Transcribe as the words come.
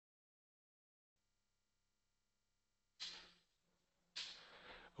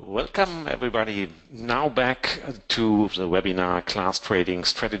Welcome everybody. Now back to the webinar Class Trading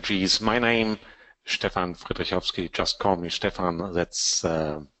Strategies. My name Stefan Friedrichowski. Just call me Stefan. That's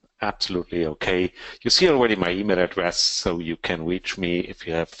absolutely okay. You see already my email address, so you can reach me if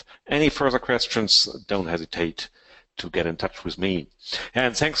you have any further questions. Don't hesitate to get in touch with me.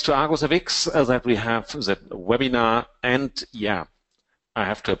 And thanks to Algorithmic that we have that webinar. And yeah, I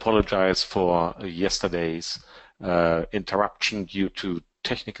have to apologize for yesterday's interruption due to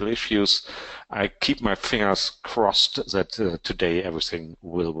technical issues. I keep my fingers crossed that today everything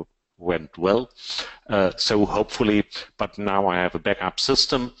went well. So hopefully, but now I have a backup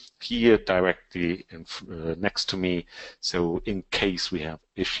system here directly next to me. So in case we have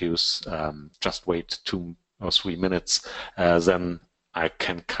issues, just wait 2 or 3 minutes, then I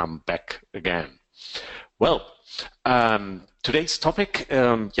can come back again. Well, today's topic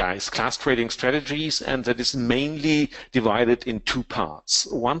is class trading strategies, and that is mainly divided in 2 parts.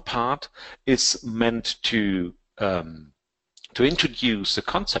 One part is meant to introduce the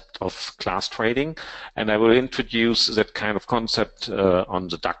concept of class trading, and I will introduce that kind of concept on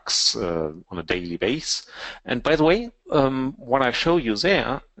the DAX on a daily basis. And by the way, what I show you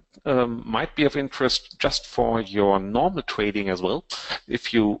there might be of interest just for your normal trading as well.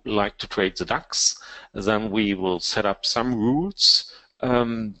 If you like to trade the DAX, then we will set up some rules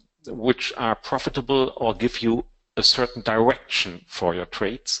which are profitable or give you a certain direction for your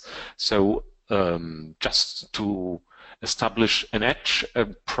trades. So just to establish an edge, a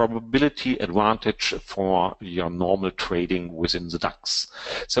probability advantage for your normal trading within the DAX.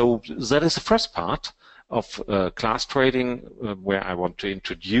 So that is the first part of class trading, where I want to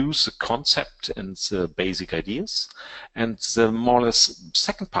introduce the concept and the basic ideas. And the more or less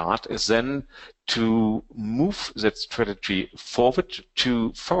second part is then to move that strategy forward to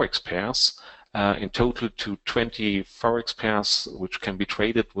Forex pairs, in total to 20 Forex pairs which can be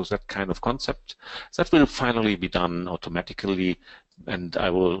traded with that kind of concept. That will finally be done automatically, and I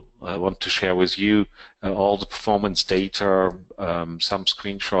want to share with you all the performance data, some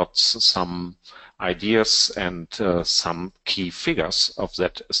screenshots, some ideas, and some key figures of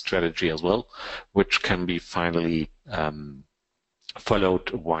that strategy as well, which can be finally followed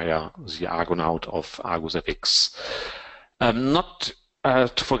via the Argonaut of Argus Not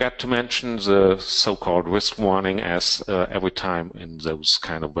to forget to mention the so-called risk warning, as every time in those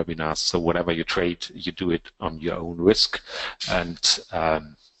kind of webinars. So whatever you trade, you do it on your own risk, and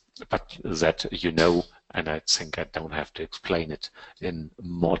but that you know, and I think I don't have to explain it in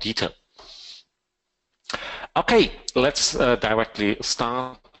more detail. Okay, let's directly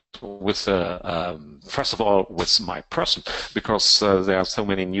start with first of all with my person, because there are so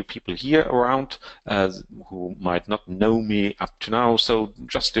many new people here around who might not know me up to now. So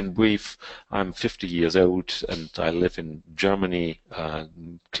just in brief, I'm 50 years old and I live in Germany,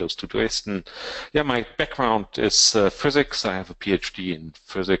 close to Dresden. Yeah, my background is physics. I have a PhD in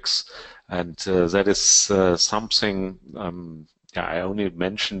physics, and that is something I only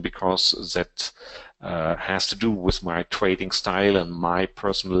mention because that has to do with my trading style and my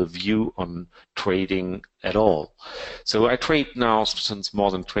personal view on trading at all. So I trade now since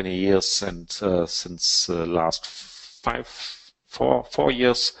more than 20 years, and since the last 4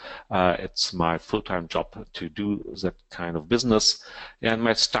 years, it's my full-time job to do that kind of business. And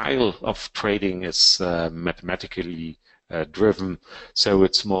my style of trading is mathematically driven, so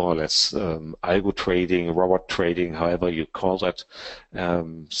it's more or less algo trading, robot trading, however you call that.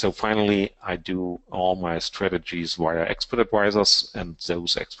 So finally, I do all my strategies via expert advisors, and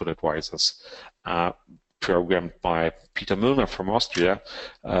those expert advisors are programmed by Peter Müllner from Austria,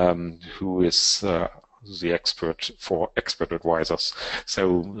 who is the expert for expert advisors.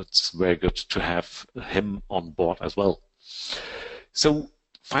 So it's very good to have him on board as well. So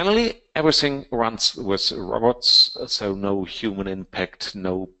finally, everything runs with robots, so no human impact,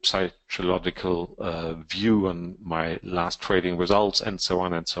 no psychological view on my last trading results, and so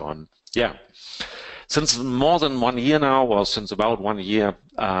on and so on. Yeah. Since more than 1 year now, or since about 1 year,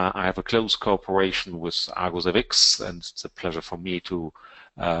 I have a close cooperation with Argus, and it's a pleasure for me to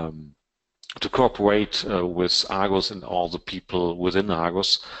cooperate with Argus and all the people within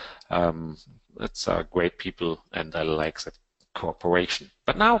Argus. It's great people, and I like that cooperation.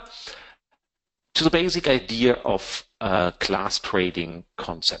 But now to the basic idea of class trading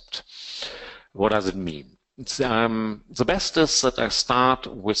concept. What does it mean? The best is that I start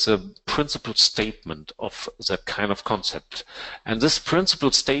with a principal statement of that kind of concept. And this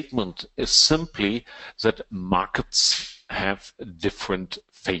principal statement is simply that markets have different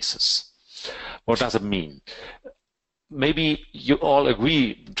phases. What does it mean? maybe you all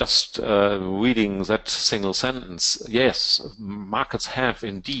agree, just reading that single sentence, yes, markets have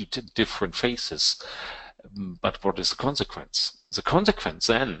indeed different faces. But what is the consequence? The consequence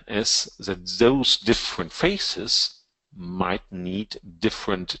then is that those different faces might need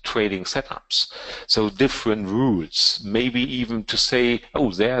different trading setups. So different rules, maybe even to say,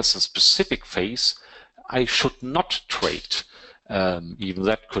 oh, there's a specific phase I should not trade. Even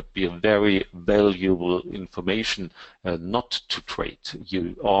that could be a very valuable information not to trade.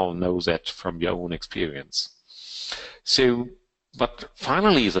 You all know that from your own experience. So, but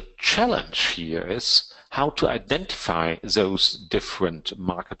finally, the challenge here is how to identify those different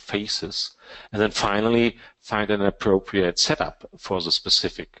market phases, and then finally find an appropriate setup for the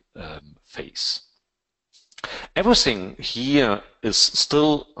specific phase. Everything here is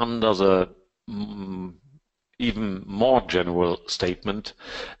still under the even more general statement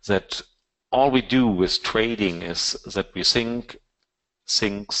that all we do with trading is that we think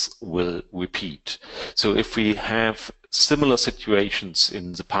things will repeat. So if we have similar situations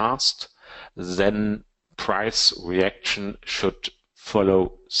in the past, then price reaction should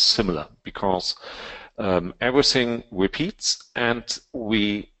follow similar, because everything repeats, and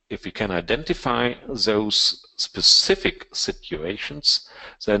if we can identify those specific situations,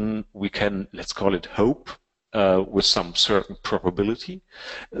 then we can, let's call it hope, with some certain probability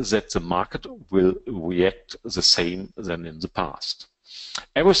that the market will react the same than in the past.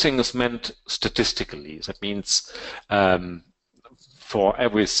 Everything is meant statistically. That means for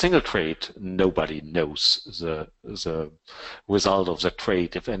every single trade, nobody knows the result of that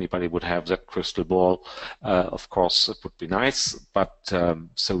trade. If anybody would have that crystal ball, of course, it would be nice. But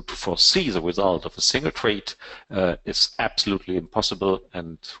so to foresee the result of a single trade is absolutely impossible.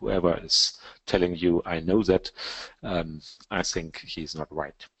 And whoever is telling you, I know that, I think he's not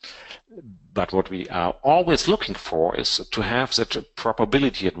right. But what we are always looking for is to have that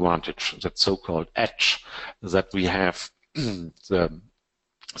probability advantage, that so-called edge, that we have the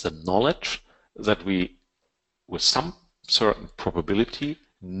knowledge that we, with some certain probability,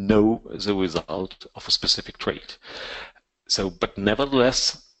 know the result of a specific trade. So, but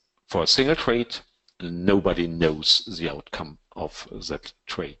nevertheless, for a single trade, nobody knows the outcome of that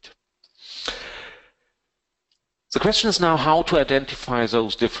trade. The question is now how to identify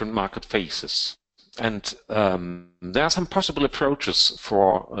those different market phases. And there are some possible approaches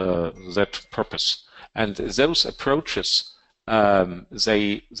for that purpose. And those approaches,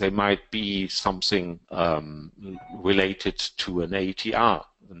 they might be something related to an ATR,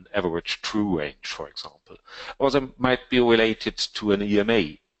 an average true range, for example. Or they might be related to an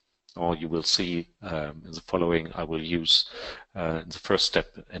EMA. Or you will see in the following, I will use in the first step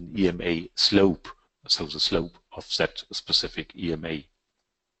an EMA slope, so the slope of that specific EMA.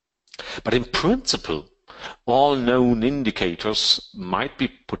 But in principle, all known indicators might be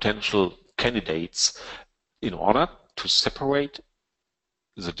potential candidates in order to separate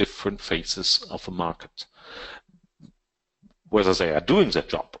the different phases of a market. Whether they are doing their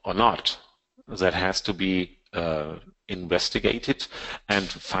job or not, that has to be investigated and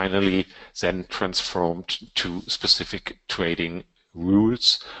finally then transformed to specific trading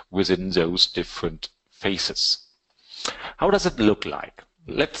rules within those different phases. How does it look like?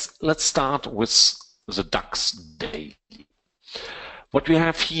 Let's start with the DAX daily. What we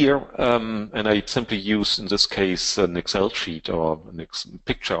have here, and I simply use in this case an Excel sheet or a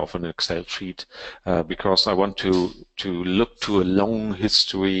picture of an Excel sheet because I want to look to a long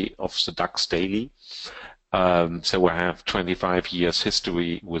history of the DAX daily. So I have 25 years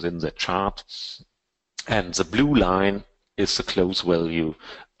history within the chart, and the blue line is the close value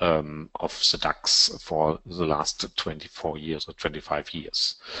of the DAX for the last 24 years or 25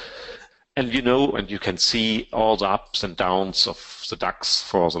 years. And you know, and you can see all the ups and downs of the DAX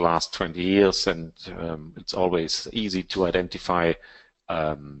for the last 20 years, and it's always easy to identify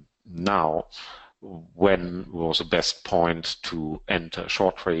now when was the best point to enter a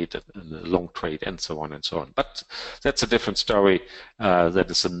short trade and a long trade and so on and so on. But that's a different story. That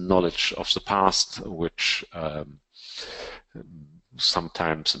is a knowledge of the past, which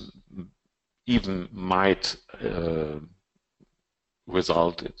sometimes even might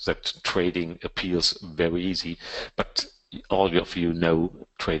result that trading appears very easy, but all of you know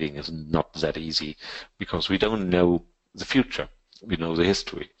trading is not that easy because we don't know the future, we know the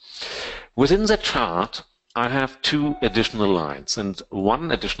history. Within the chart, I have two additional lines, and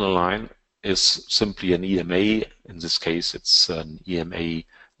one additional line is simply an EMA. In this case, it's an EMA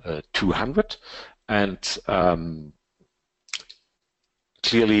 200, and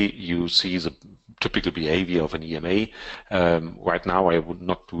clearly you see the typical behavior of an EMA. Right now I would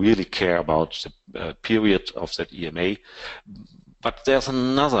not really care about the period of that EMA, but there's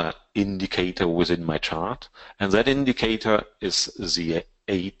another indicator within my chart, and that indicator is the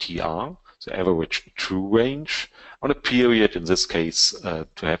ATR, the average true range, on a period, in this case, to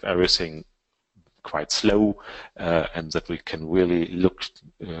have everything quite slow, and that we can really look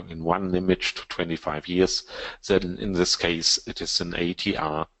in one image to 25 years. Then in this case, it is an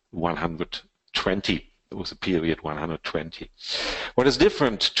ATR 120, with a period 120. What is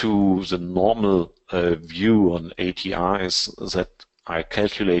different to the normal view on ATR is that I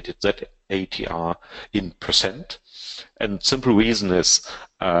calculated that ATR in percent. And simple reason is,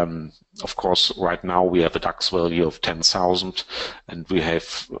 of course, right now we have a DAX value of 10,000, and we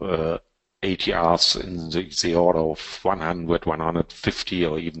have ATRs in the order of 100, 150,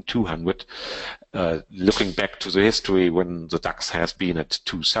 or even 200. Looking back to the history when the DAX has been at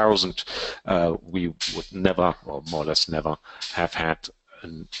 2000, we would never, or more or less never, have had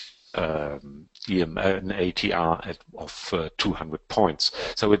an ATR of 200 points.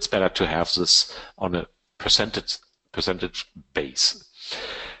 So it's better to have this on a percentage base.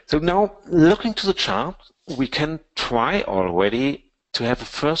 So now, looking to the chart, we can try already to have a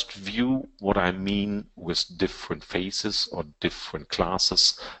first view what I mean with different phases or different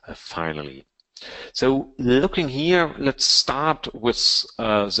classes finally. So looking here, let's start with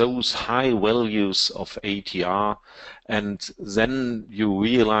those high values of ATR, and then you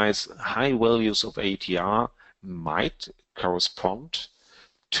realize high values of ATR might correspond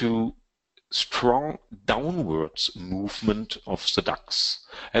to strong downwards movement of the DAX.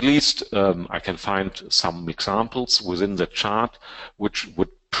 At least I can find some examples within the chart which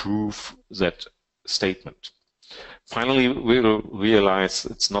would prove that statement. Finally, we'll realize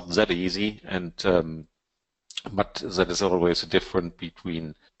it's not that easy, and but that is always a difference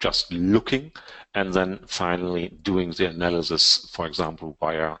between just looking and then finally doing the analysis, for example,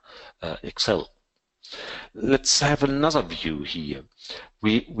 via Excel. Let's have another view here.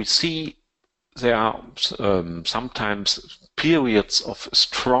 We see there are sometimes periods of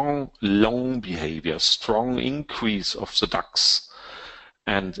strong long behavior, strong increase of the DAX.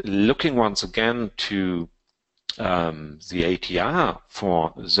 And looking once again to the ATR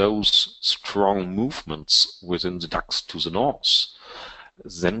for those strong movements within the DAX to the north,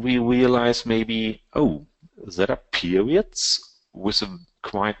 then we realize maybe, oh, there are periods with a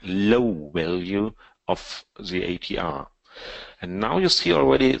quite low value of the ATR. And now you see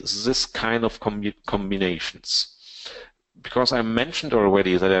already this kind of combinations. Because I mentioned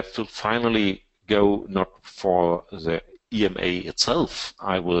already that I will finally go not for the EMA itself,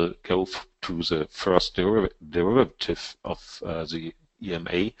 I will go to the first derivative of the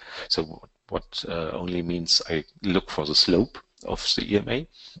EMA. So what only means I look for the slope of the EMA.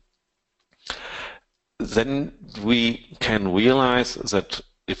 Then we can realize that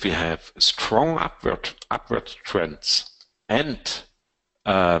if we have strong upward trends and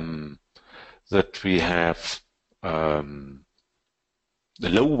that we have the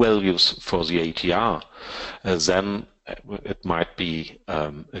low values for the ATR, then it might be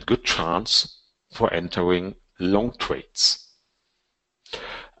a good chance for entering long trades.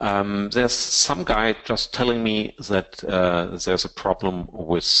 There's some guy just telling me that there's a problem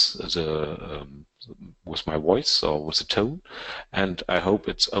with my voice or with the tone, and I hope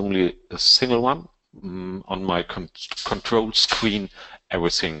it's only a single one. On my control screen,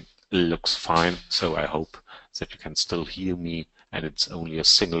 everything looks fine, so I hope that you can still hear me, and it's only a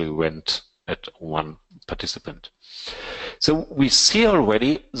single event at one participant. So we see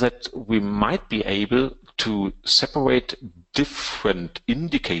already that we might be able to separate different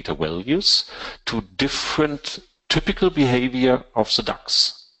indicator values to different typical behavior of the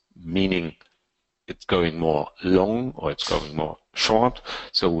DAX, meaning it's going more long or it's going more short,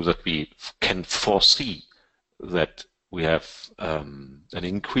 so that we can foresee that we have an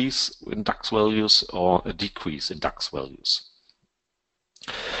increase in DAX values or a decrease in DAX values.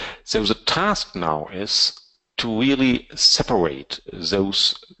 So the task now is to really separate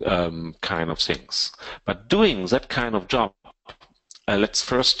those kind of things. But doing that kind of job, let's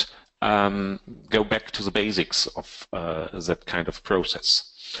first go back to the basics of that kind of process.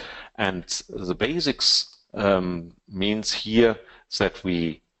 And the basics means here that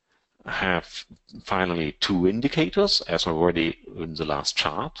we have finally two indicators, as already in the last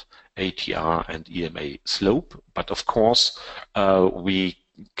chart, ATR and EMA slope. But of course, we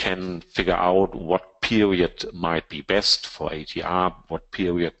can figure out what period might be best for ATR, what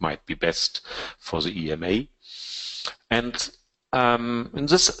period might be best for the EMA. And In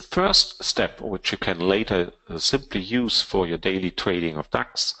this first step, which you can later simply use for your daily trading of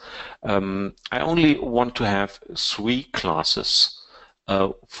DAX, I only want to have 3 classes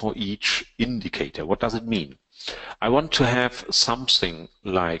for each indicator. What does it mean? I want to have something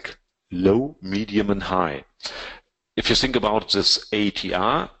like low, medium, and high. If you think about this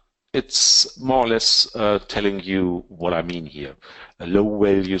ATR, it's more or less telling you what I mean here. Low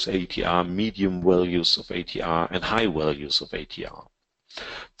values ATR, medium values of ATR, and high values of ATR.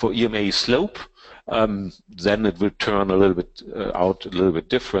 For EMA slope, then it will turn a little bit out a little bit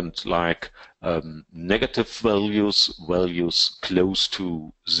different, like negative values, values close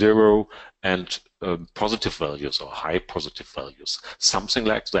to 0, and positive values or high positive values, something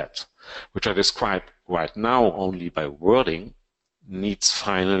like that, which I describe right now only by wording, needs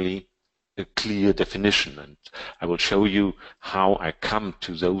finally a clear definition, and I will show you how I come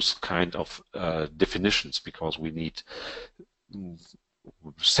to those kind of definitions, because we need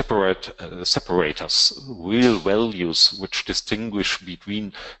separators, real values which distinguish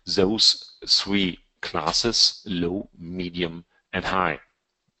between those 3 classes, low, medium, and high.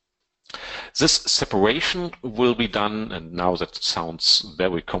 This separation will be done, and now that sounds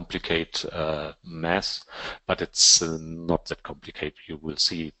very complicated math, but it's not that complicated. You will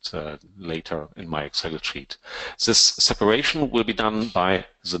see it later in my Excel sheet. This separation will be done by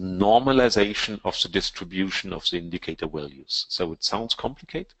the normalization of the distribution of the indicator values. So it sounds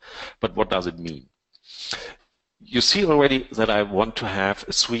complicated, but what does it mean? You see already that I want to have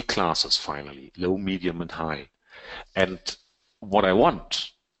 3 classes finally, low, medium, and high. And what I want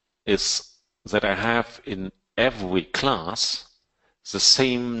is that I have in every class the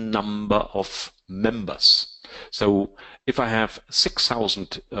same number of members. So if I have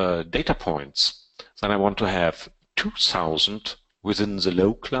 6,000 data points, then I want to have 2,000 within the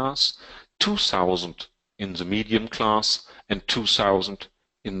low class, 2,000 in the medium class, and 2,000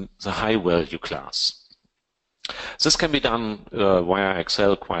 in the high value class. This can be done via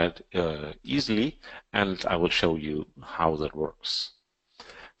Excel quite easily, and I will show you how that works.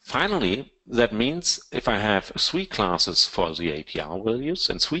 Finally, that means if I have 3 classes for the ATR values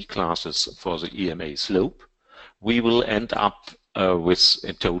and 3 classes for the EMA slope, we will end up with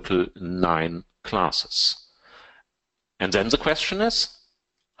in total 9 classes. And then the question is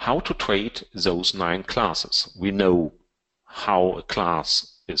how to trade those 9 classes. We know how a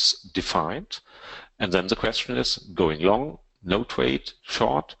class is defined, and then the question is going long, no trade,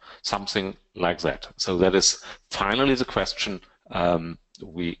 short, something like that. So that is finally the question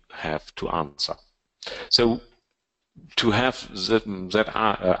we have to answer. So to have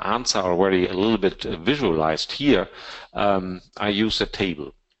that answer already a little bit visualized here, I use a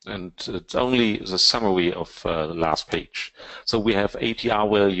table, and it's only the summary of the last page. So we have ATR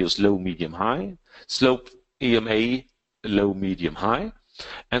values low, medium, high, slope EMA low, medium, high,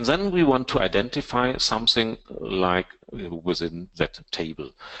 and then we want to identify something like within that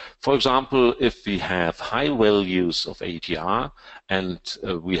table. For example, if we have high values of ATR and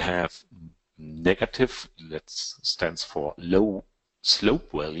we have negative, that stands for low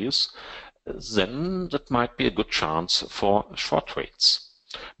slope values, then that might be a good chance for short trades.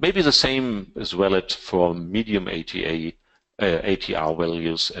 Maybe the same is valid for medium ATR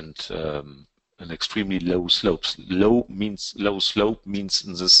values and extremely low slopes. Low slope means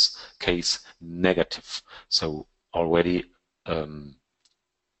in this case negative. So already a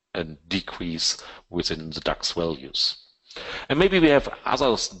decrease within the DAX values. And maybe we have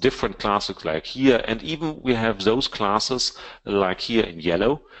other different classes like here, and even we have those classes like here in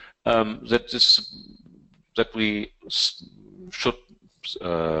yellow that we should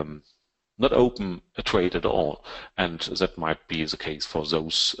not open a trade at all, and that might be the case for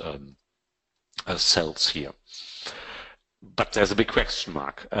those cells here. But there's a big question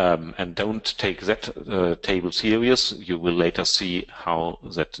mark, and don't take that table serious. You will later see how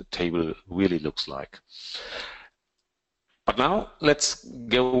that table really looks like. But now let's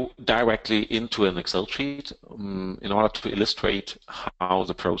go directly into an Excel sheet in order to illustrate how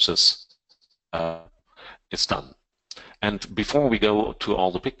the process is done. And before we go to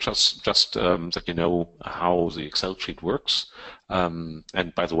all the pictures, just that you know how the Excel sheet works.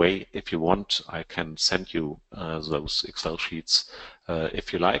 And by the way, if you want, I can send you those Excel sheets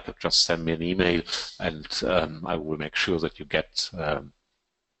if you like. Just send me an email, and I will make sure that you get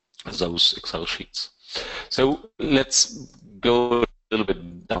those Excel sheets. So let's go a little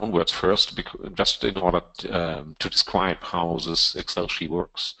bit downwards first, just in order to describe how this Excel sheet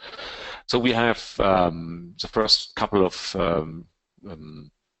works. So we have the first couple of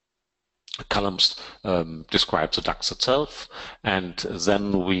columns describe the DAX itself, and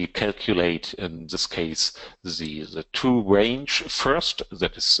then we calculate, in this case, the true range first,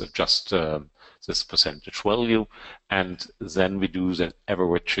 that is just this percentage value, and then we do the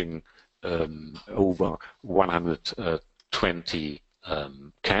averaging over 120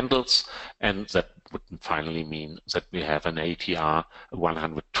 candles, and that would finally mean that we have an ATR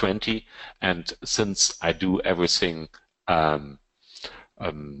 120, and since I do everything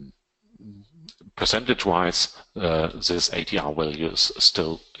percentage-wise, this ATR value is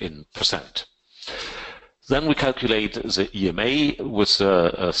still in percent. Then we calculate the EMA with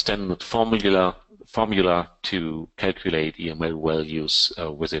a standard formula to calculate EMA values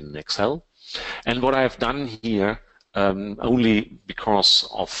within Excel. And what I've done here, only because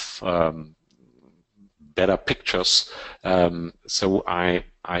of better pictures, so I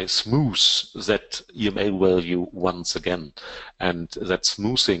smooth that EMA value once again, and that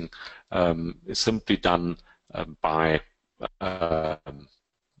smoothing is simply done by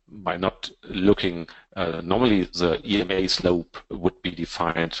not looking. Normally, the EMA slope would be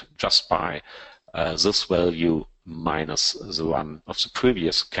defined just by this value minus the one of the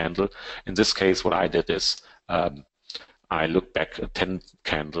previous candle. In this case, what I did is I look back at 10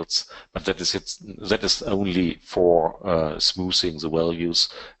 candles, but that is only for smoothing the values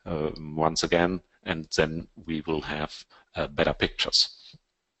once again, and then we will have better pictures.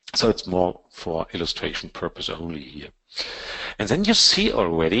 So it's more for illustration purpose only here. And then you see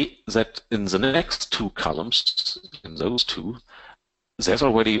already that in the next two columns, in those two, there's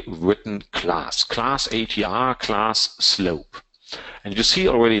already written class ATR, class slope. And you see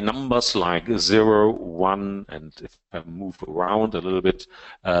already numbers like 0, 1, and if I move around a little bit,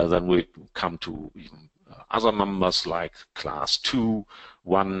 then we come to even other numbers like class 2,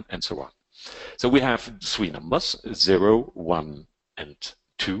 1, and so on. So we have three numbers, 0, 1, and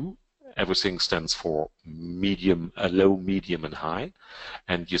 2. Everything stands for medium, low, medium, and high.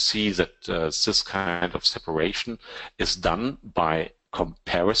 And you see that this kind of separation is done by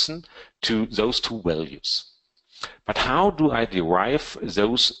comparison to those two values. But how do I derive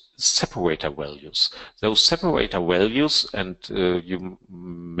those separator values? Those separator values, and you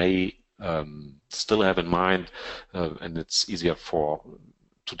may still have in mind, and it's easier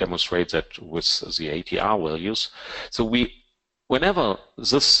to demonstrate that with the ATR values. So whenever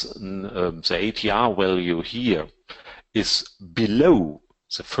this the ATR value here is below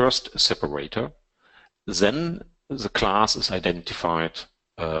the first separator, then the class is identified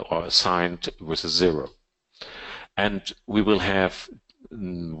or assigned with a 0. And we will have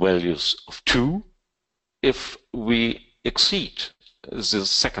values of 2 if we exceed the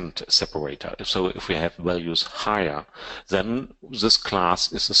second separator. So if we have values higher, then this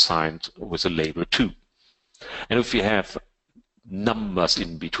class is assigned with a label 2. And if we have numbers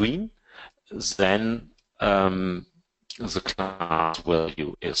in between, then the class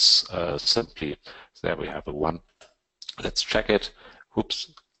value is simply, there we have a 1. Let's check it.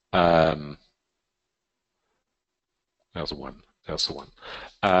 Whoops. There's a 1. There's a 1.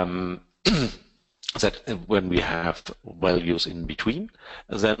 That when we have values in between,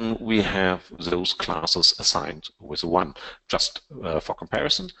 then we have those classes assigned with a 1, just for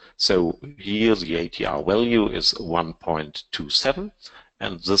comparison. So here the ATR value is 1.27,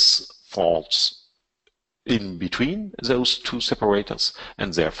 and this falls in between those two separators,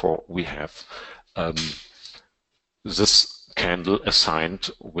 and therefore we have this candle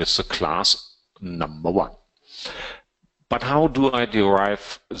assigned with the class number 1. But how do I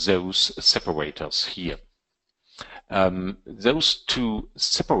derive those separators here? Those two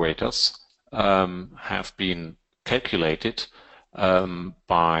separators have been calculated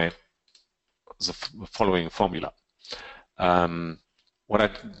by the following formula. What I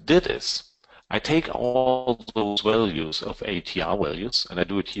did is I take all those values of ATR values, and I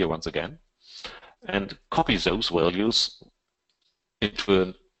do it here once again, and copy those values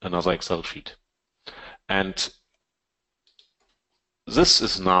into another Excel sheet. And this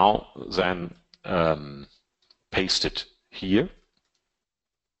is now then pasted here.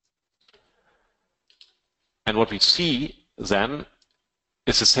 And what we see then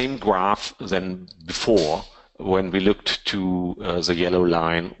is the same graph than before when we looked to the yellow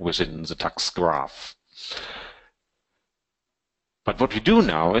line within the DAX graph. But what we do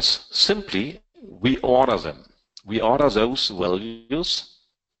now is simply we order them. We order those values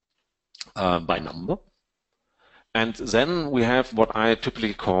by number. And then we have what I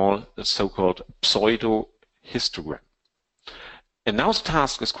typically call a so-called pseudo-histogram. And now the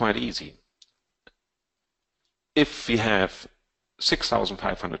task is quite easy. If we have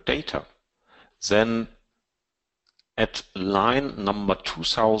 6,500 data, then at line number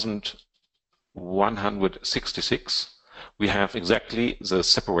 2,000 166, we have exactly the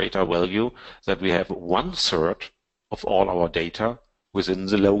separator value that we have 1/3 of all our data within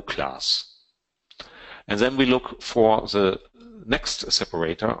the low class. And then we look for the next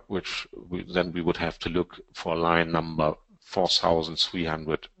separator, which we would have to look for line number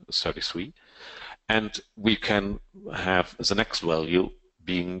 4333. And we can have the next value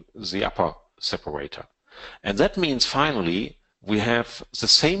being the upper separator. And that means finally we have the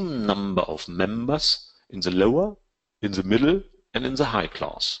same number of members in the lower, in the middle, and in the high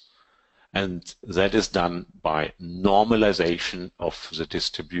class. And that is done by normalization of the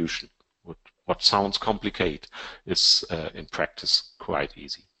distribution. What sounds complicated is in practice quite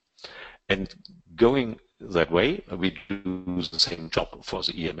easy. And going that way, we do the same job for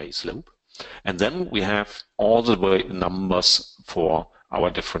the EMA slope. And then we have all the numbers for our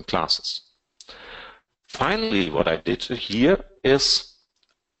different classes. Finally, what I did here is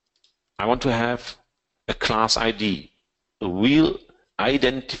I want to have a class ID, a real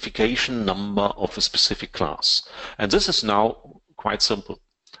identification number of a specific class. And this is now quite simple.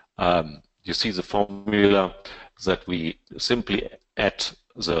 You see the formula that we simply add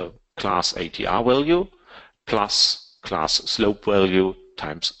the class ATR value plus class slope value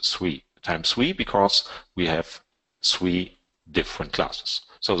times 3. Times 3 because we have 3 different classes.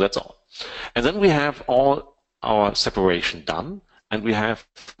 So that's all. And then we have all our separation done, and we have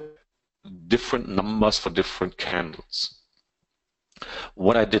different numbers for different candles.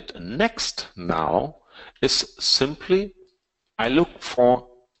 What I did next now is simply I look for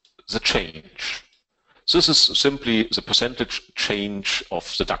the change. So this is simply the percentage change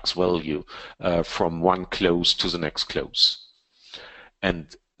of the DAX value from one close to the next close.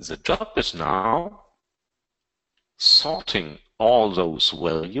 And the job is now sorting all those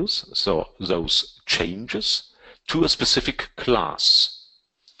values, so those changes, to a specific class.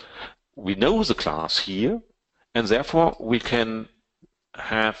 We know the class here, and therefore we can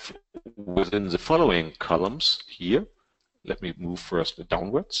have within the following columns here, let me move first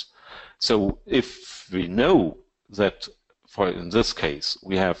downwards. So if we know that, in this case,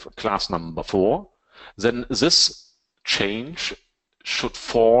 we have class number 4, then this change should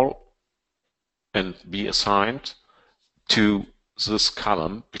fall and be assigned to this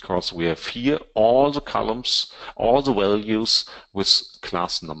column, because we have here all the columns, all the values with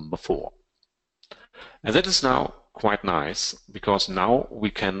class number 4. And that is now quite nice, because now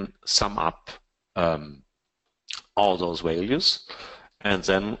we can sum up all those values, and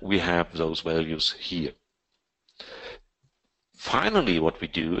then we have those values here. Finally, what we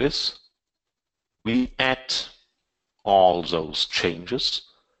do is we add all those changes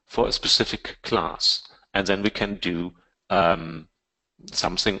for a specific class, and then we can do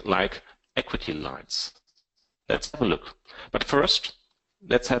something like equity lines. Let's have a look. But first,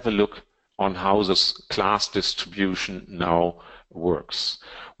 let's have a look on how this class distribution now works.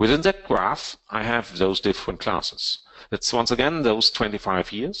 Within that graph, I have those different classes. It's once again those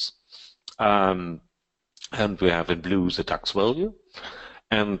 25 years. And we have in blue the DAX value.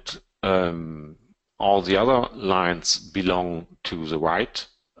 And all the other lines belong to the right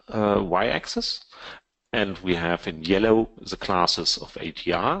y-axis. And we have in yellow the classes of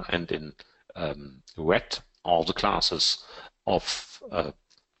ATR, and in red all the classes of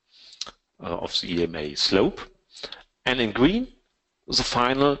the EMA slope. And in green, the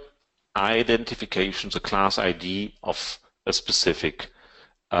final identification, the class ID of a specific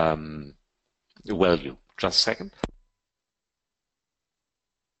value. Just a second.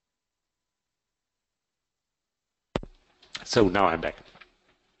 So now I'm back.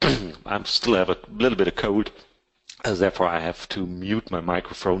 I still have a little bit of cold, therefore I have to mute my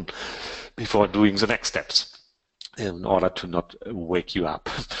microphone before doing the next steps in order to not wake you up.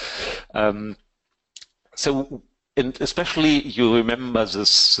 So, and especially you remember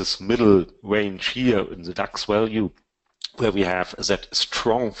this middle range here in the DAX value, where we have that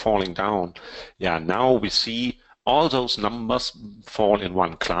strong falling down. Yeah, now we see all those numbers fall in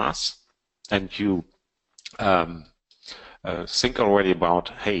one class, and you think already about,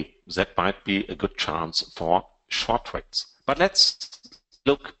 hey, that might be a good chance for short trades. But let's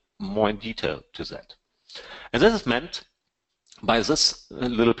look more in detail to that. And this is meant by this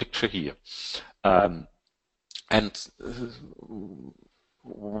little picture here.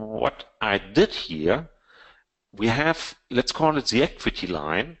 What I did here, we have, let's call it the equity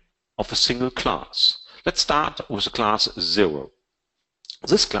line of a single class. Let's start with the class 0.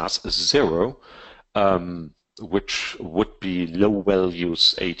 This class 0, which would be low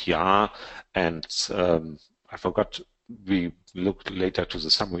values ATR, and I forgot, we looked later to the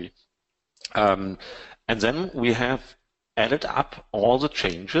summary. And then we have added up all the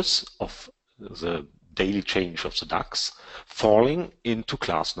changes of the daily change of the DAX falling into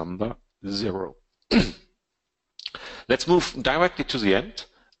class number 0. Let's move directly to the end.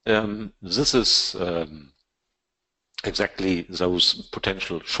 This is exactly those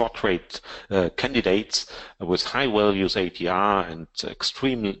potential short trade candidates with high values ATR and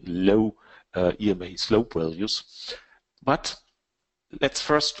extremely low EMA slope values. But let's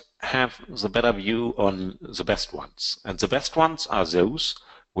first have the better view on the best ones. And the best ones are those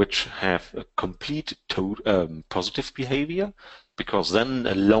which have a complete positive behavior, because then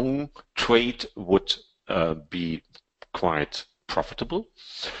a long trade would be quite profitable.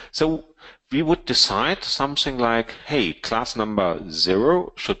 So we would decide something like, hey, class number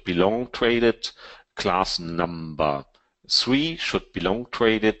 0 should be long traded, class number 3 should be long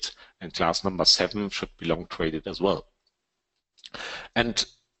traded, and class number 7 should be long traded as well. And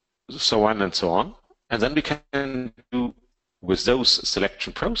so on and so on. And then we can do, with those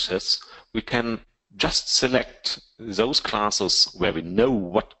selection process, we can just select those classes where we know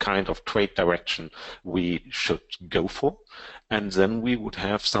what kind of trade direction we should go for. And then we would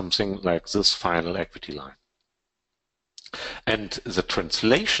have something like this final equity line. And the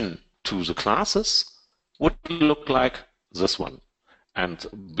translation to the classes would look like this one. And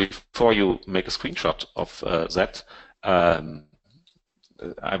before you make a screenshot of that,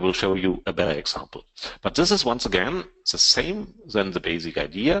 I will show you a better example. But this is once again the same than the basic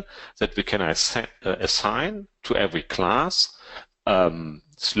idea that we can assign to every class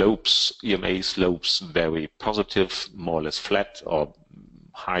slopes, EMA slopes, very positive, more or less flat, or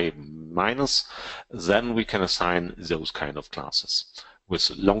high minus. Then we can assign those kind of classes with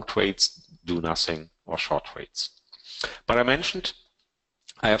long trades, do nothing, or short trades. But I mentioned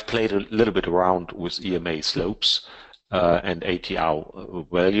I have played a little bit around with EMA slopes and ATR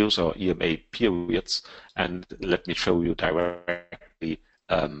values, or EMA periods, and let me show you directly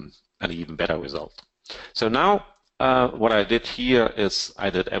an even better result. So now what I did here is I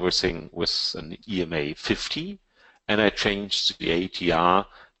did everything with an EMA 50, and I changed the ATR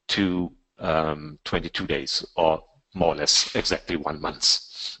to 22 days, or more or less exactly 1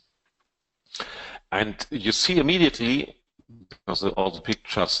 month. And you see immediately, because all the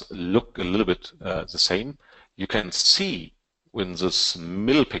pictures look a little bit the same, you can see in this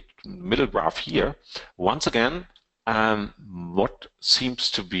middle graph here, once again, what seems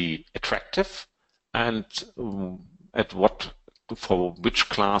to be attractive and for which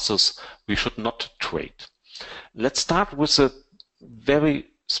classes we should not trade. Let's start with a very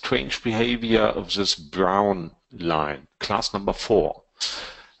strange behavior of this brown line, class number 4.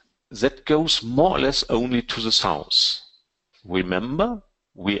 That goes more or less only to the south. Remember,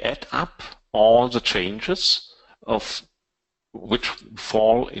 we add up all the changes of which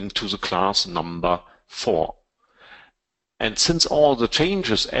fall into the class number 4. And since all the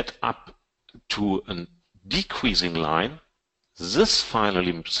changes add up to a decreasing line, this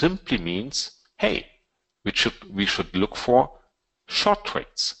finally simply means, hey, we should look for short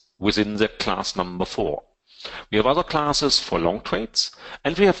trades within the class number 4. We have other classes for long trades,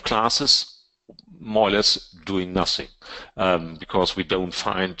 and we have classes more or less doing nothing because we don't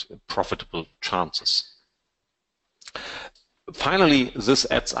find profitable chances. Finally, this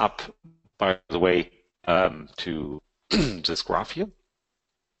adds up, by the way, to this graph here,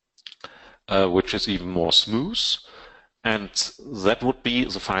 which is even more smooth, and that would be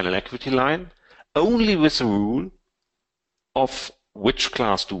the final equity line, only with the rule of which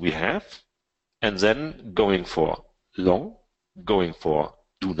class do we have, and then going for long, going for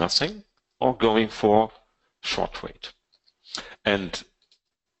do nothing, or going for short trade. And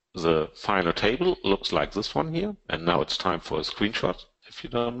the final table looks like this one here, and now it's time for a screenshot, if you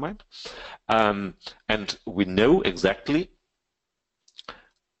don't mind. And we know exactly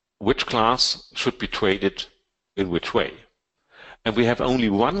which class should be traded in which way. And we have only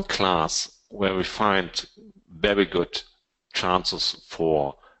one class where we find very good chances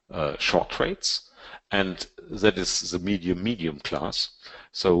for short trades, and that is the medium class.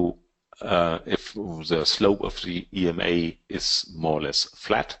 So if the slope of the EMA is more or less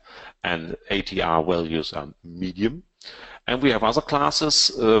flat and ATR values are medium, and we have other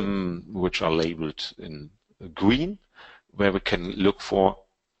classes which are labeled in green, where we can look for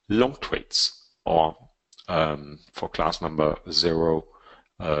long trades, or for class number 0,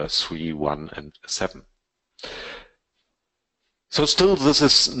 3, 1, and 7. So still, this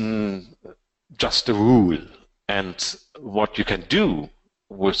is just a rule, and what you can do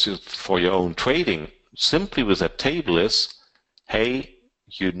for your own trading simply with that table is, hey,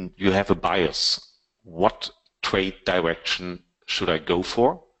 you have a bias. What trade direction should I go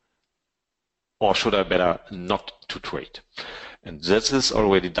for, or should I better not to trade? And this is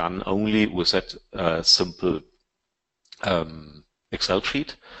already done only with that simple Excel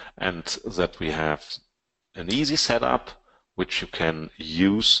sheet, and that we have an easy setup which you can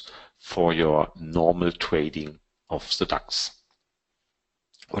use for your normal trading of the DAX.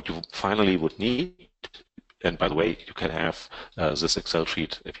 What you finally would need, and by the way, you can have this Excel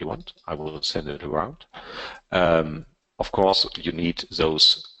sheet if you want. I will send it around. Of course, you need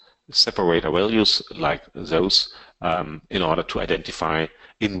those separator values like those in order to identify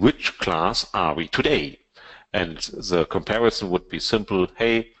in which class are we today. And the comparison would be simple.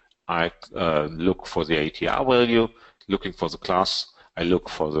 Hey, I look for the ATR value, looking for the class. I look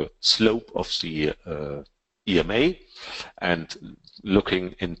for the slope of the EMA, and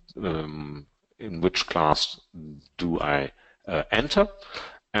looking in which class do I enter.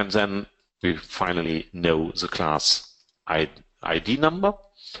 And then we finally know the class ID number.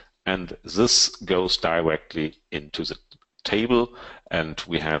 And this goes directly into the table, and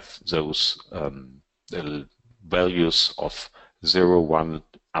we have those values of 0, 1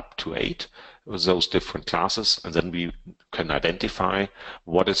 up to 8, with those different classes, and then we can identify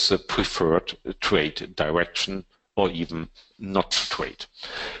what is the preferred trade direction, or even not to trade.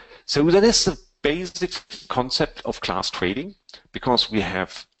 So that is the basic concept of class trading, because we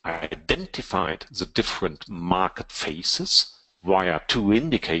have identified the different market phases via two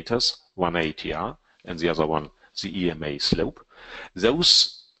indicators, one ATR and the other one the EMA slope.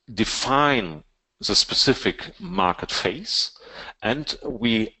 Those define the specific market phase, and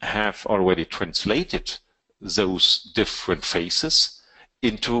we have already translated those different phases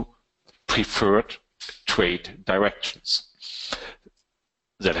into preferred trade directions.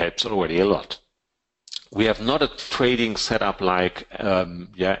 That helps already a lot. We have not a trading setup like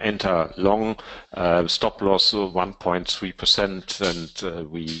enter long, stop loss 1.3%, and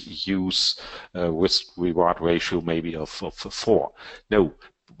we use risk reward ratio maybe of 4. No,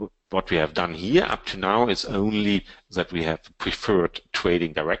 what we have done here up to now is only that we have preferred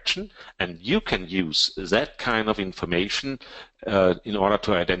trading direction, and you can use that kind of information in order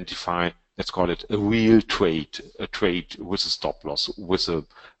to identify, let's call it a real trade, a trade with a stop loss, with a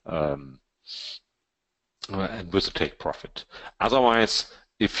and with a take profit. Otherwise,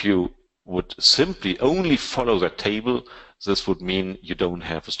 if you would simply only follow that table, this would mean you don't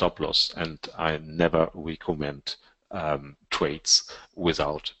have a stop loss, and I never recommend trades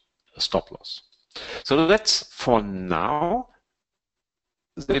without a stop loss. So that's for now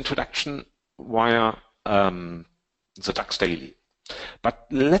the introduction via the DAX Daily. But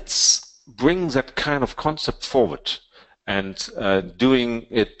let's bring that kind of concept forward, and doing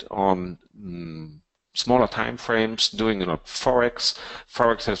it on smaller time frames, doing it on Forex.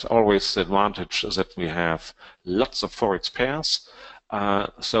 Forex has always the advantage that we have lots of Forex pairs,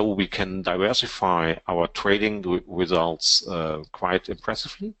 so we can diversify our trading results quite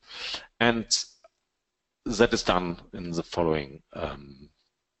impressively, and that is done in the following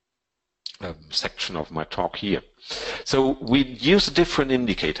section of my talk here. So we use a different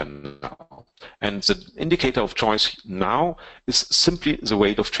indicator now, and the indicator of choice now is simply the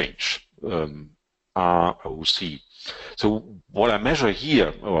rate of change, ROC. So what I measure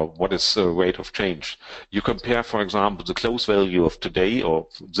here, or what is the rate of change? You compare, for example, the close value of today, or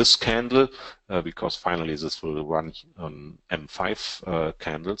this candle, because finally this will run on M5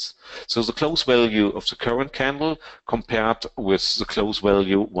 candles. So the close value of the current candle compared with the close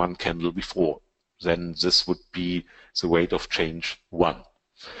value one candle before. Then this would be the rate of change 1.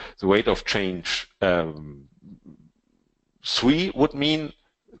 The rate of change 3 would mean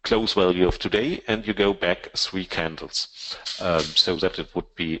close value of today, and you go back 3 candles, so that it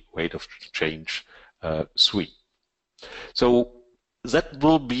would be rate of change 3. So that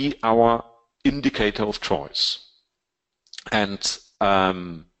will be our indicator of choice. And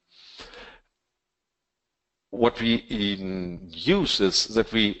what we use is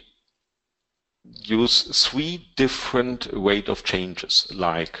that we use 3 different rate of changes,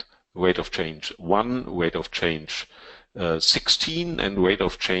 like rate of change 1, rate of change 16, and rate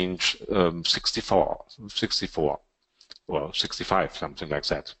of change 64 or 65, something like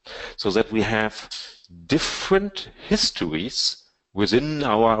that, so that we have different histories within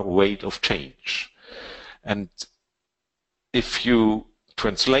our rate of change. And if you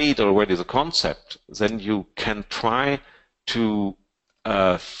translate already the concept, then you can try to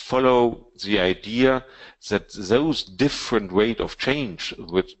follow the idea that those different rate of change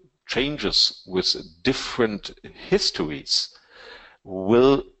with changes with different histories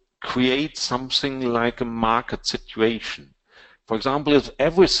will create something like a market situation. For example, if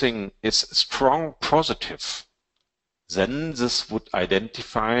everything is strong positive, then this would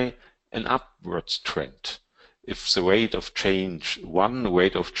identify an upwards trend. if the rate of change 1,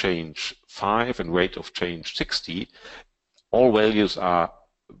 rate of change 5, and rate of change 60, all values are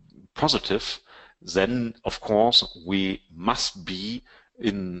positive, then of course we must be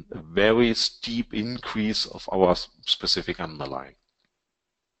in a very steep increase of our specific underlying.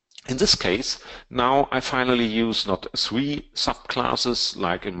 In this case, now I finally use not 3 subclasses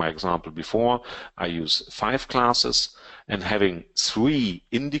like in my example before. I use 5 classes, and having 3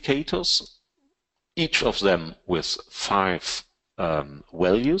 indicators, each of them with 5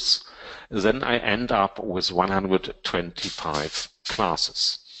 values, then I end up with 125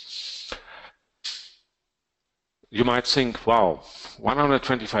 classes. You might think, wow,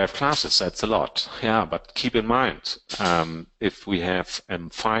 125 classes, that's a lot. Yeah, but keep in mind, if we have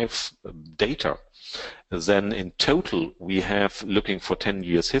M5 data, then in total we have, looking for 10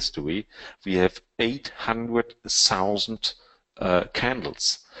 years history, we have 800,000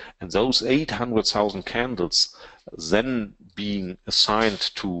 candles. And those 800,000 candles then being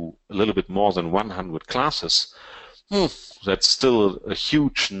assigned to a little bit more than 100 classes, that's still a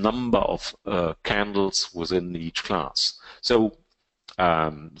huge number of candles within each class. So,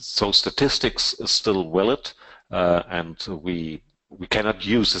 statistics is still valid, and we cannot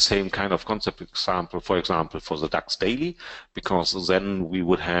use the same kind of concept example, for example, for the DAX daily, because then we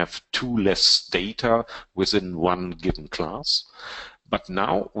would have 2 less data within one given class. But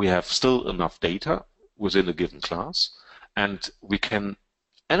now we have still enough data within a given class, and we can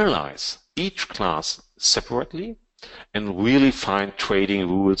analyze each class separately and really find trading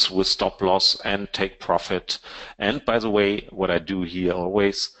rules with stop loss and take profit. And by the way, what I do here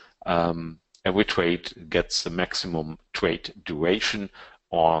always, every trade gets the maximum trade duration,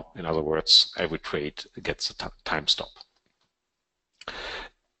 or in other words, every trade gets a time stop.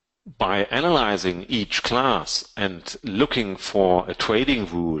 By analyzing each class and looking for a trading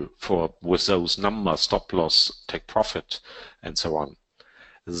rule with those numbers, stop loss, take profit, and so on,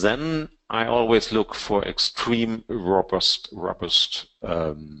 then I always look for extreme robust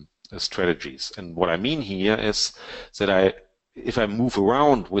strategies. And what I mean here is that if I move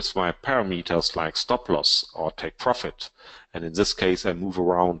around with my parameters like stop loss or take profit, and in this case I move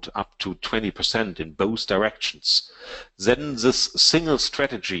around up to 20% in both directions, then this single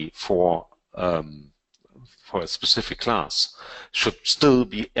strategy for a specific class should still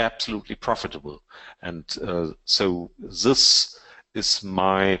be absolutely profitable. And so this is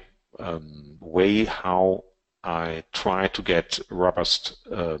my way how I try to get robust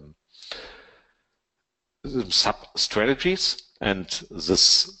sub-strategies, and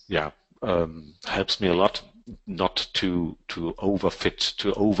this helps me a lot not to overfit,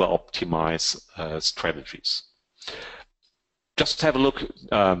 to over-optimize strategies. Just have a look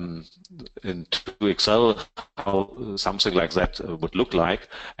into Excel how something like that would look like.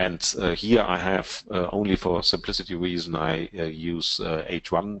 And here I have, only for simplicity reason, I use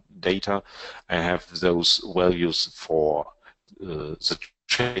H1 data. I have those values for the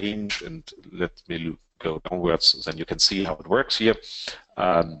change, and let me go downwards, then you can see how it works here.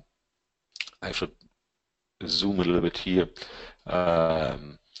 I should zoom a little bit here.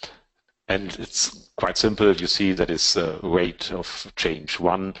 And it's quite simple. You see that is rate of change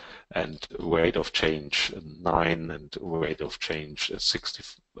 1 and rate of change 9 and rate of change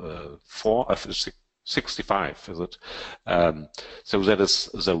 64, 65, is it? So that is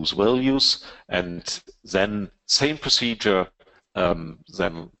those values, and then same procedure,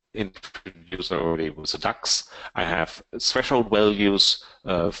 then introduced already with the DAX. I have threshold values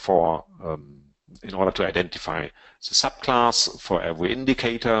for in order to identify the subclass for every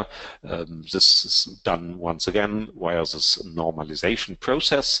indicator. This is done once again via this normalization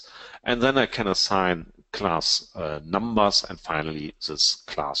process, and then I can assign class numbers and finally this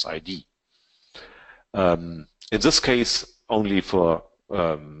class ID. In this case, only for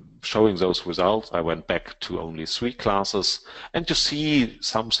showing those results, I went back to only 3 classes, and you see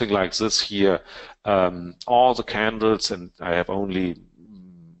something like this here, all the candles, and I have only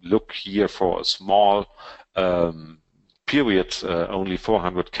look here for a small period, only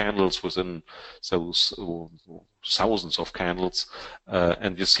 400 candles within those thousands of candles,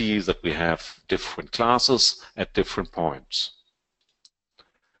 and you see that we have different classes at different points.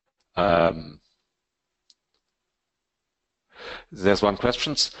 There's one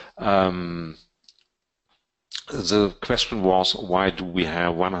question. The question was, why do we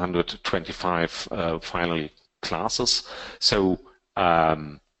have 125 finally classes? So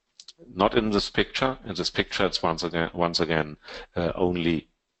not in this picture. In this picture, it's once again only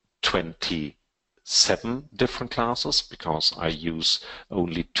 27 different classes, because I use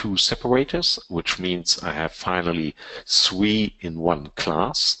only 2 separators, which means I have finally 3 in one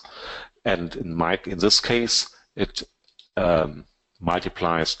class. and in this case, it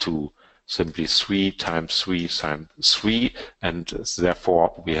multiplies to simply 3 times 3 times 3, and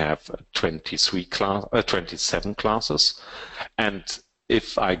therefore we have 27 classes. And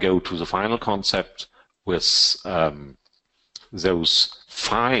if I go to the final concept with those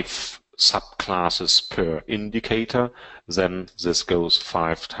 5 subclasses per indicator, then this goes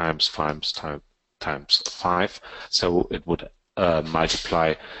 5 times 5 times 5, so it would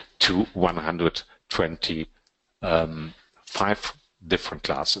multiply to 125 different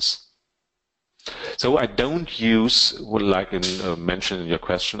classes. So I don't use, like mentioned in your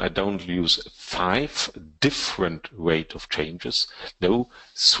question, I don't use 5 different rate of changes. No,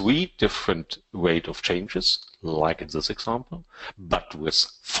 3 different rate of changes, like in this example, but with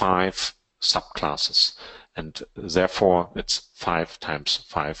 5 subclasses. And therefore, it's 5 times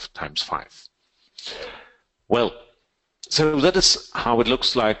 5 times 5. Well, so that is how it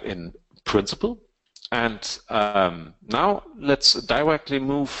looks like in principle. And now let's directly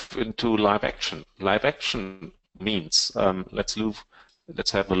move into live action. Live action means let's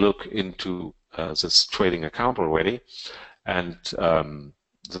have a look into this trading account already. And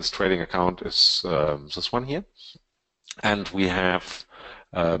this trading account is this one here. And we have,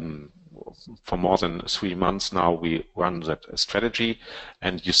 for more than 3 months now, we run that strategy.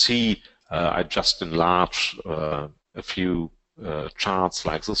 And you see, I just enlarge a few charts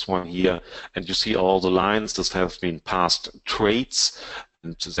like this one here, and you see all the lines. This have been past trades,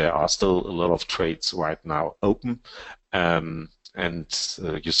 and there are still a lot of trades right now open. And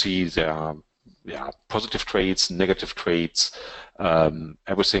you see there are positive trades, negative trades.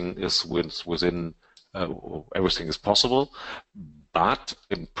 Everything is within. Everything is possible, but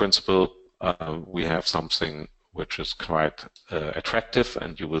in principle, we have something which is quite attractive,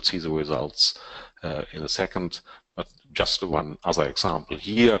 and you will see the results in a second. But just one other example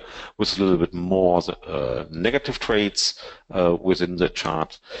here with a little bit more negative trades within the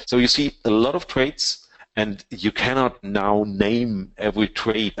chart. So you see a lot of trades, and you cannot now name every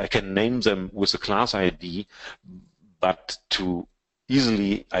trade. I can name them with a class ID, but to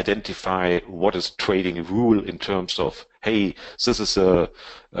easily identify what is trading rule in terms of, hey, this is a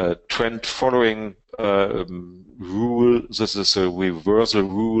trend following rule, this is a reversal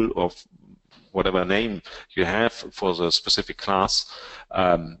rule of whatever name you have for the specific class,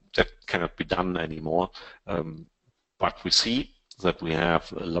 that cannot be done anymore. But we see that we have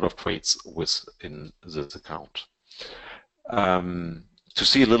a lot of trades within this account. To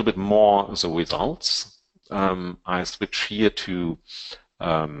see a little bit more the results, I switch here to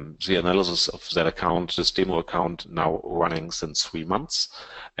the analysis of that account, this demo account now running since 3 months.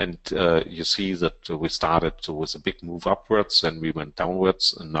 And you see that we started with a big move upwards, then we went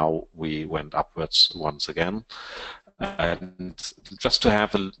downwards, and now we went upwards once again. And just to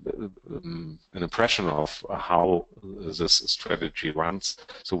have an impression of how this strategy runs,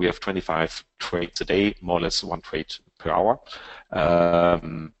 so we have 25 trades a day, more or less 1 trade per hour.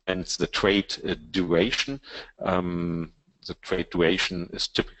 And the trade duration, is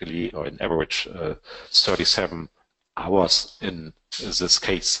typically, or in average, 37 hours in this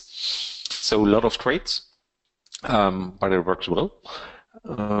case. So a lot of trades, but it works well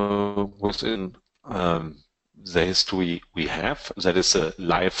within the history we have. That is a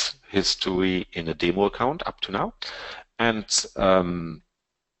live history in a demo account up to now. And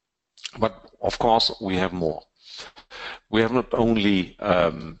but of course we have more. We have not only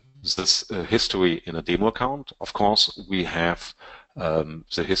this history in a demo account. Of course, we have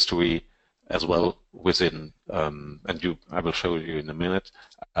the history as well within, and I will show you in a minute,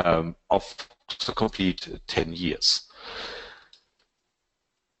 of the complete 10 years.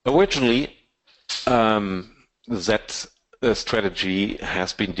 Originally, that strategy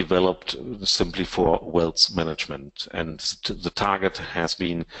has been developed simply for wealth management, and the target has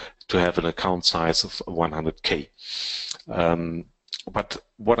been to have an account size of 100K. But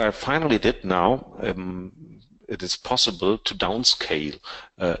what I finally did now, it is possible to downscale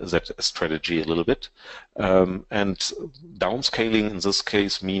that strategy a little bit. And downscaling in this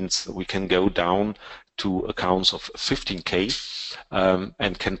case means we can go down to accounts of 15K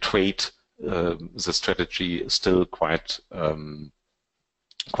and can trade the strategy still quite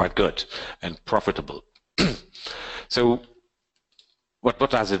good and profitable. So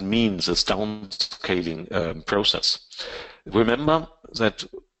what does it mean, this downscaling process? Remember that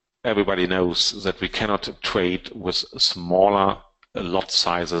everybody knows that we cannot trade with smaller lot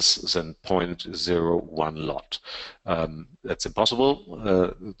sizes than 0.01 lot. That's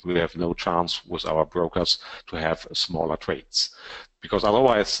impossible. We have no chance with our brokers to have smaller trades, because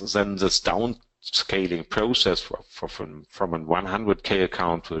otherwise then this scaling process from a 100K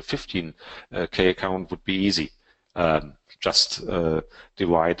account to a 15K account would be easy. Just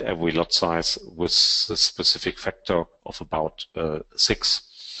divide every lot size with a specific factor of about 6.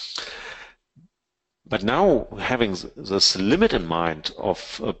 But now, having this limit in mind of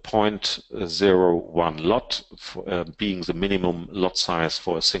 0.01 lot being the minimum lot size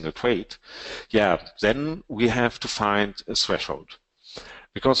for a single trade, then we have to find a threshold,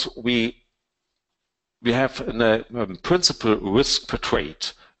 because we have a principal risk per trade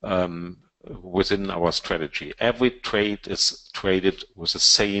within our strategy. Every trade is traded with the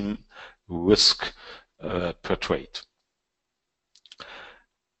same risk per trade,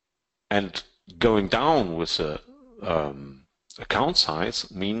 and going down with the account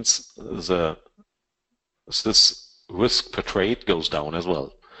size means this risk per trade goes down as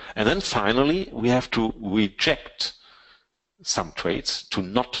well. And then finally, we have to reject some trades, to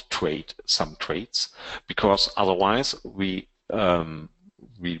not trade some trades, because otherwise we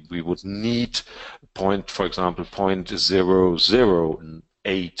would need for example,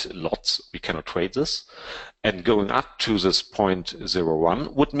 0.008 lots. We cannot trade this, and going up to this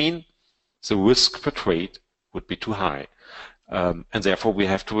 0.01 would mean the risk per trade would be too high, and therefore we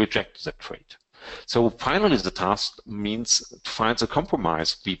have to reject that trade. So finally, the task means to find the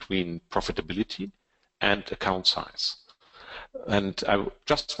compromise between profitability and account size. And I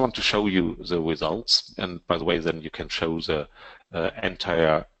just want to show you the results. And by the way, then you can show the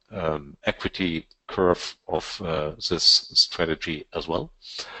entire equity curve of this strategy as well.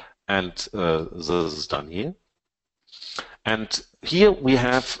 And this is done here. And here we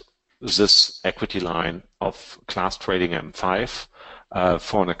have this equity line of class trading M5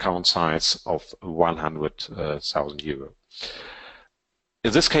 for an account size of 100,000 euro.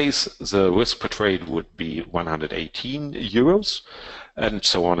 In this case, the risk per trade would be 118 euros, and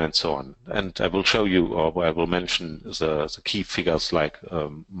so on and so on. And I will show you, or I will mention the key figures like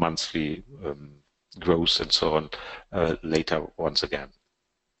monthly growth and so on later once again.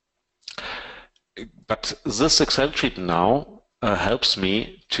 But this Excel sheet now helps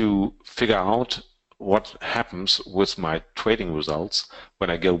me to figure out what happens with my trading results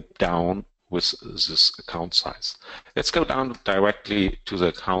when I go down with this account size. Let's go down directly to the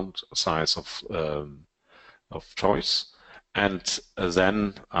account size of choice, and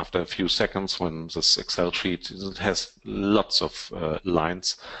then after a few seconds, when this Excel sheet has lots of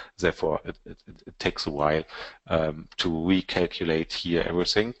lines, therefore it takes a while to recalculate here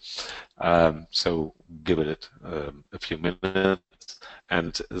everything. So give it a few minutes,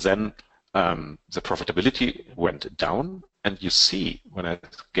 and then the profitability went down, and you see when I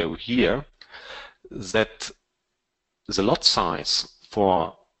go here that the lot size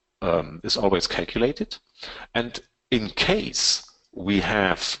for is always calculated, and in case we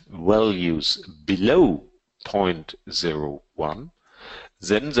have values below 0.01,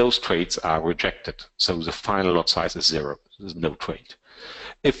 then those trades are rejected. So the final lot size is 0. There's no trade.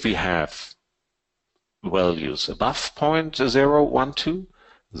 If we have values above 0.012,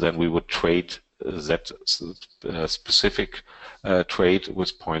 then we would trade that specific trade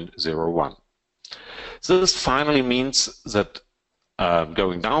with 0.01. So this finally means that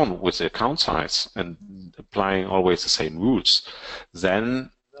going down with the account size and applying always the same rules,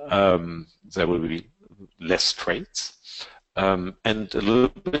 then there will be less trades and a little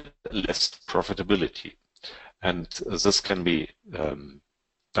bit less profitability. And this can be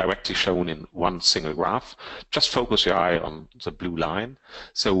directly shown in one single graph. Just focus your eye on the blue line.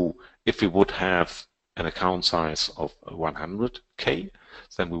 So if we would have an account size of 100K,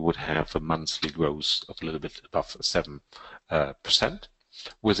 then we would have a monthly growth of a little bit above 7%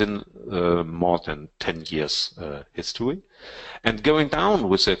 within more than 10 years history. And going down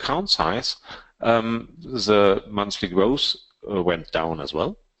with the account size, the monthly growth went down as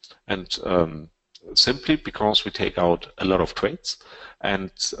well. And simply because we take out a lot of trades, and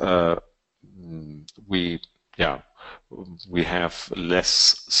we have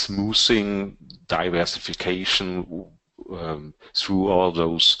less smoothing, diversification through all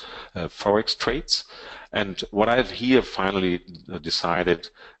those forex trades. And what I've here finally decided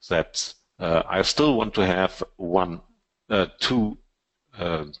that I still want to have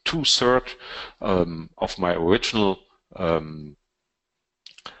two-thirds of my original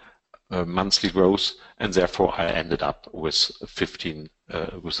monthly growth, and therefore I ended up with a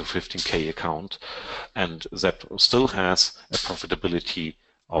 15K account, and that still has a profitability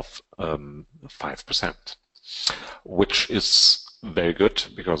of 5%, which is very good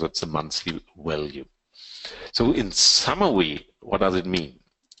because it's a monthly value. So in summary, what does it mean?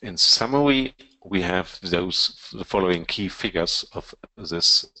 In summary, we have the following key figures of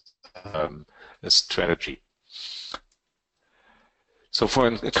this strategy. So for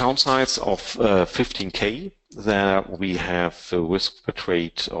an account size of 15K, there we have a risk per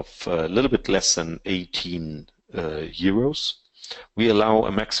trade of a little bit less than 18 euros. We allow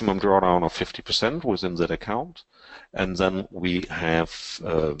a maximum drawdown of 50% within that account, and then we have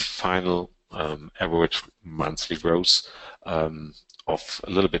final average monthly growth of a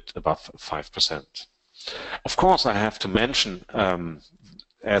little bit above 5%. Of course, I have to mention,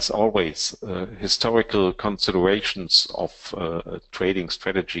 as always, historical considerations of trading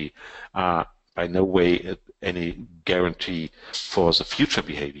strategy are by no way any guarantee for the future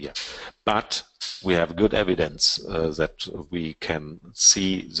behavior. But we have good evidence that we can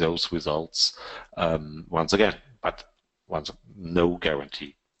see those results once again, but no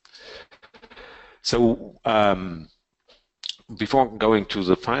guarantee. So before going to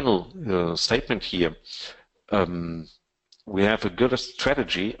the final statement here, we have a good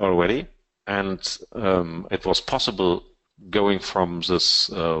strategy already, and it was possible going from this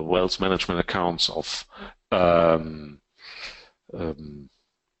wealth management accounts of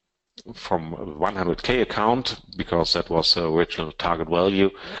from 100K account, because that was the original target value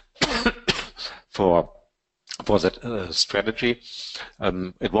for that strategy.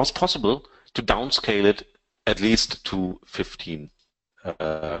 It was possible to downscale it at least to 15K.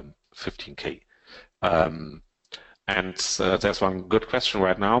 And there's one good question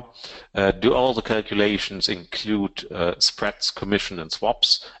right now. Do all the calculations include spreads, commission, and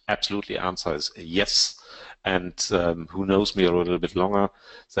swaps? Absolutely, answer is yes. And who knows me a little bit longer,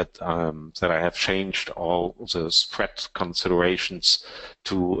 that I have changed all the spread considerations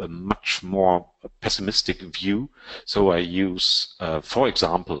to a much more pessimistic view. So I use, for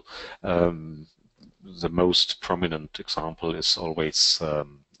example, the most prominent example is always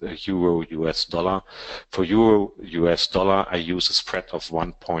Euro US dollar. For Euro US dollar, I use a spread of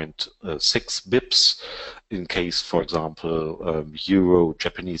 1.6 bips. In case, for example, Euro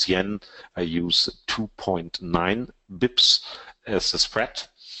Japanese yen, I use 2.9 bips as a spread,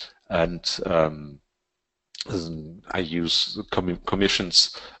 and I use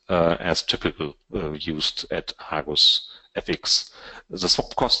commissions as typical used at Argus FX. The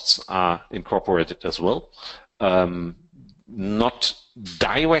swap costs are incorporated as well. Not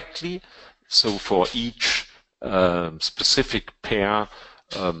directly, so for each specific pair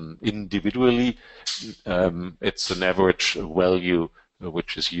individually, it's an average value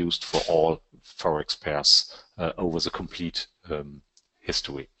which is used for all forex pairs over the complete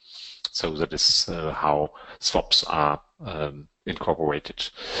history. So that is how swaps are incorporated.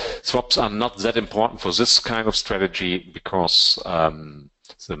 Swaps are not that important for this kind of strategy because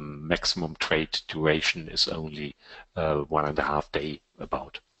the maximum trade duration is only 1.5 days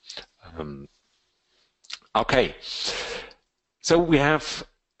about. Okay, so we have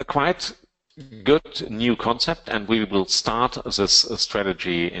a quite good new concept, and we will start this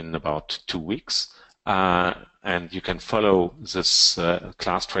strategy in about 2 weeks. And you can follow this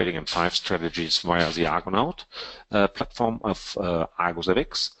class trading and 5 strategies via the Argonaut platform of Argus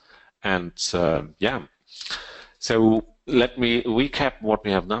FX. And yeah, so let me recap what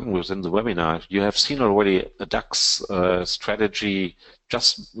we have done within the webinar. You have seen already a DAX strategy,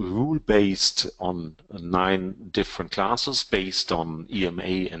 just rule-based on 9 different classes based on EMA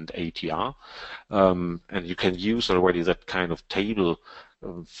and ATR. And you can use already that kind of table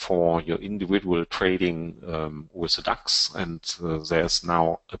for your individual trading with the DAX, and there's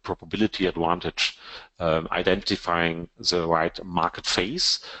now a probability advantage identifying the right market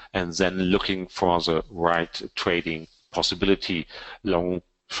phase and then looking for the right trading possibility, long,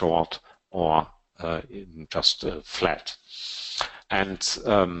 short, or just flat.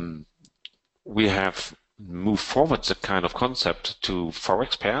 And we have moved forward that kind of concept to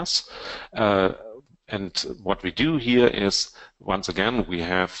forex pairs. And what we do here is, once again, we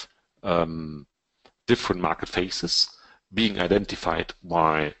have different market phases being identified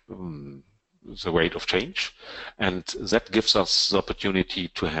by the rate of change. And that gives us the opportunity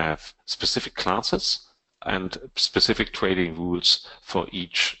to have specific classes and specific trading rules for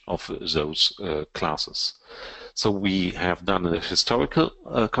each of those classes. So we have done a historical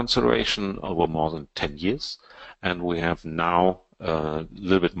consideration over more than 10 years, and we have now a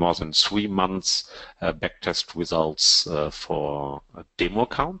little bit more than 3 months backtest results for a demo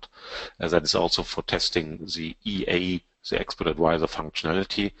account. That is also for testing the EA, the Expert Advisor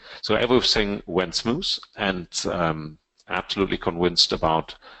functionality. So everything went smooth, and absolutely convinced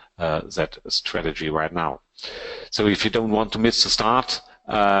about that strategy right now. So if you don't want to miss the start,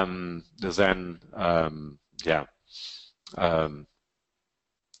 then yeah,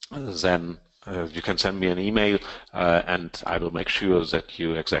 then you can send me an email, and I will make sure that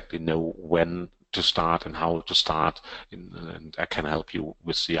you exactly know when to start and how to start, and I can help you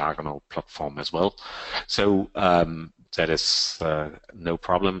with the Argonaut platform as well. So that is no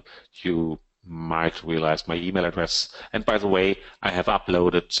problem. You might realize my email address. And by the way, I have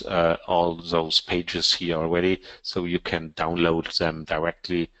uploaded all those pages here already, so you can download them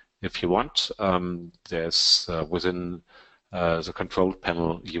directly if you want. There's within the control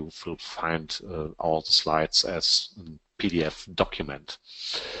panel, you will find all the slides as a PDF document.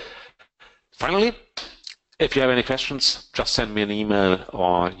 Finally, if you have any questions, just send me an email,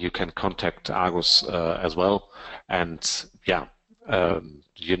 or you can contact Argus as well. And yeah,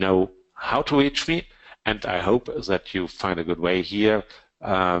 you know how to reach me, and I hope that you find a good way here,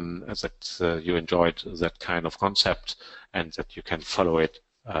 that you enjoyed that kind of concept, and that you can follow it,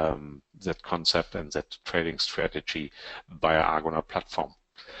 that concept and that trading strategy via Argonaut platform.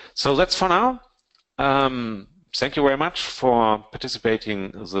 So that's for now. Thank you very much for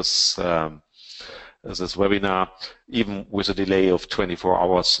participating in this webinar, even with a delay of 24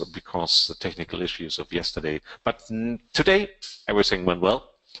 hours because the technical issues of yesterday. But today, everything went well,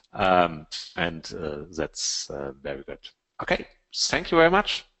 and that's very good. Okay, thank you very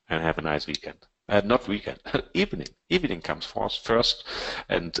much, and have a nice weekend. Not weekend, evening. Evening comes first,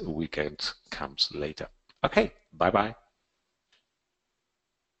 and weekend comes later. Okay, bye-bye.